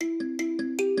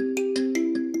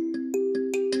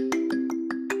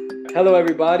Hello,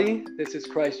 everybody. This is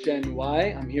Christ Gen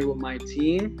Y. I'm here with my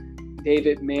team,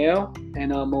 David Mayo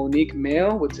and Monique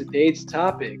Mayo, with today's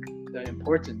topic, the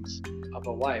importance of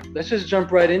a wife. Let's just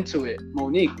jump right into it.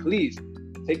 Monique, please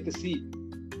take the seat.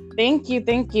 Thank you.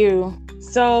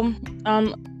 So,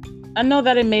 I know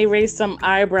that it may raise some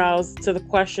eyebrows to the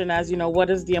question as, what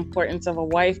is the importance of a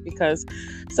wife? Because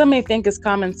some may think it's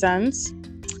common sense.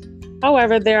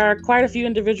 However, there are quite a few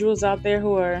individuals out there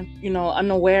who are,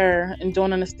 unaware and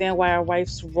don't understand why our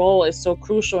wife's role is so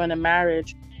crucial in a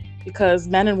marriage. Because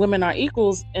men and women are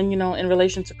equals in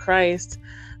relation to Christ.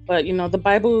 But, the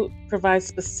Bible provides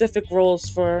specific roles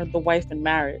for the wife in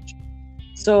marriage.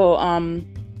 So,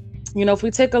 if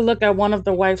we take a look at one of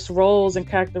the wife's roles and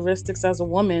characteristics as a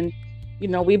woman,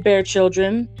 we bear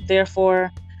children.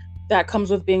 Therefore, that comes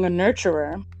with being a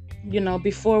nurturer.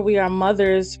 Before we are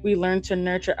mothers, we learn to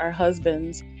nurture our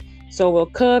husbands. So we'll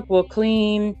cook, we'll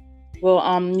clean, we'll,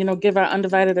 give our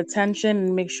undivided attention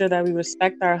and make sure that we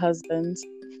respect our husbands.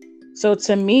 So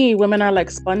to me, women are like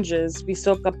sponges. We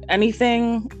soak up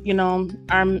anything,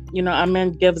 our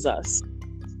man gives us.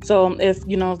 So if,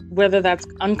 whether that's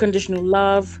unconditional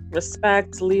love,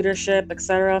 respect, leadership,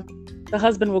 etc., the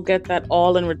husband will get that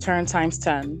all in return times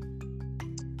 10.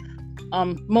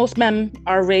 Most men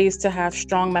are raised to have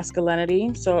strong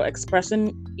masculinity, so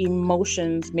expressing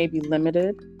emotions may be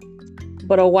limited.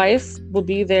 But a wife will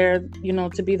be there,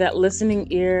 to be that listening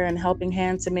ear and helping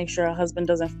hand to make sure a husband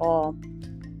doesn't fall.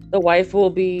 The wife will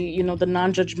be, the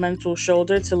non-judgmental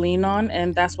shoulder to lean on,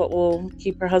 and that's what will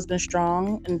keep her husband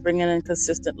strong and bring in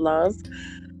consistent love,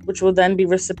 which will then be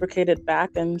reciprocated back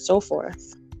and so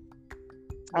forth.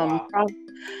 Wow.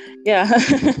 Yeah.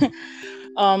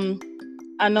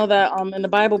 I know that in the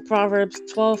Bible, Proverbs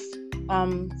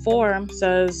 12:4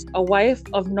 says, "A wife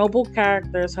of noble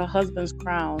character is her husband's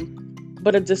crown,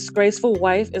 but a disgraceful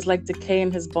wife is like decay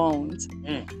in his bones."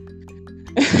 Oh,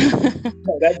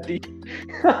 that's deep.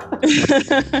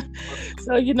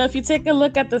 So, if you take a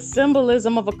look at the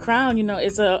symbolism of a crown,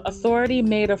 it's an authority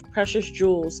made of precious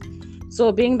jewels.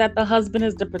 So being that the husband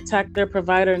is the protector,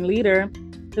 provider, and leader,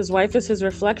 his wife is his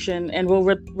reflection and will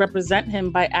represent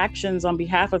him by actions on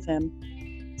behalf of him.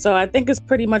 So I think it's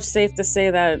pretty much safe to say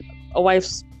that a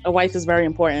wife is very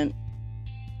important.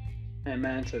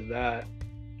 Amen to that.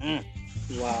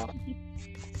 Wow.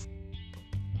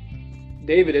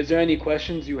 David, is there any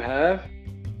questions you have?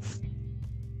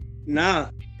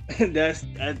 Nah,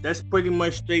 that's pretty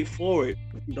much straightforward.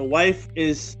 The wife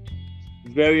is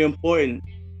very important.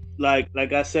 Like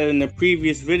I said in the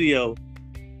previous video,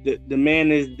 the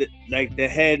man is the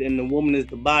head and the woman is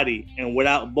the body, and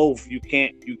without both, you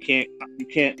can't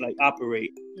like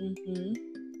operate. Mm-hmm.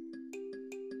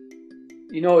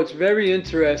 It's very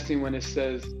interesting when it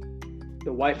says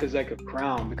the wife is like a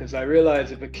crown, because I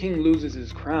realize if a king loses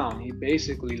his crown, he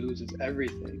basically loses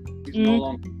everything. He's no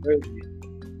longer worthy.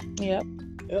 Yep.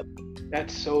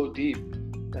 That's so deep.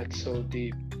 That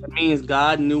means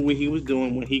God knew what he was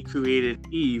doing when he created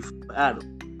Eve for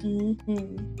Adam.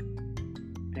 Mm-hmm.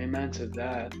 Amen to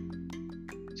that.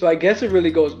 So I guess it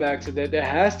really goes back to that there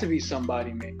has to be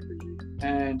somebody made for you.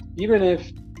 And even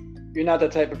if you're not the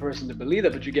type of person to believe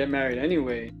that, but you get married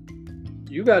anyway,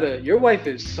 your wife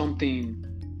is something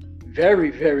very,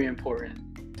 very important.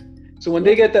 So when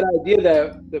they get that idea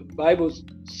that the Bible's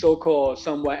so-called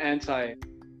somewhat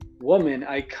anti-woman,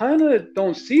 I kind of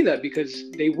don't see that,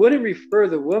 because they wouldn't refer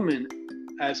the woman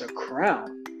as a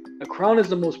crown. A crown is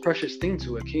the most precious thing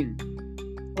to a king.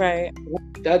 Right.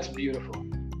 That's beautiful.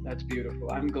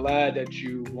 I'm glad that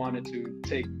you wanted to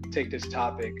take this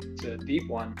topic. It's a deep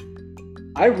one.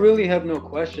 I really have no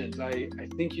questions. I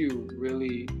think you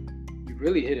really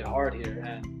hit it hard here,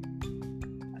 and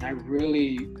I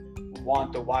really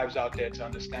want the wives out there to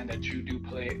understand that you do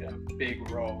play a big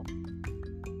role,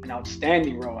 an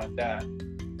outstanding role at that.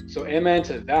 So amen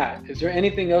to that. Is there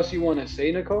anything else you want to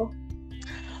say, Nicole?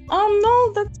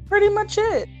 No, that's pretty much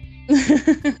it.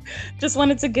 Just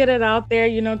wanted to get it out there,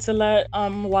 to let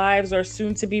wives or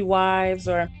soon to be wives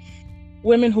or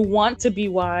women who want to be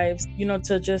wives,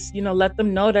 to just, let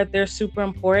them know that they're super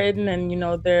important, and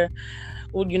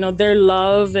their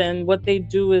love and what they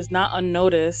do is not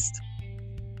unnoticed.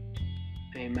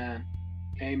 Amen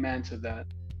to that.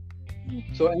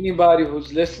 So anybody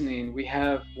who's listening, we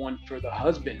have one for the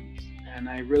husbands, and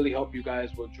I really hope you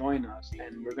guys will join us,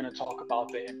 and we're going to talk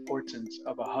about the importance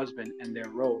of a husband and their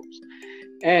roles.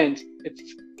 And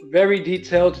it's very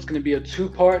detailed. It's going to be a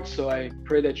 2-part, so I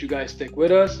pray that you guys stick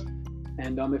with us.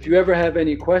 And if you ever have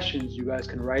any questions, you guys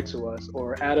can write to us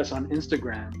or add us on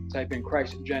Instagram. Type in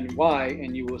Christ Gen Y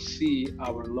and you will see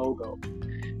our logo.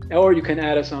 Or you can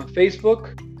add us on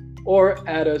Facebook or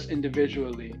add us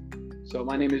individually. So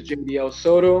my name is JDL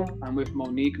Soto. I'm with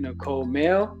Monique Nicole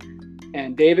Mayo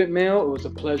and David Mayo. It was a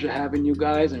pleasure having you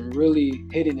guys and really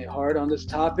hitting it hard on this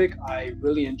topic. I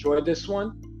really enjoyed this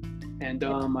one. And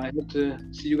I hope to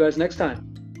see you guys next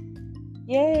time.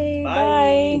 Yay.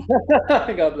 Bye.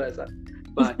 God bless.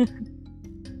 Bye.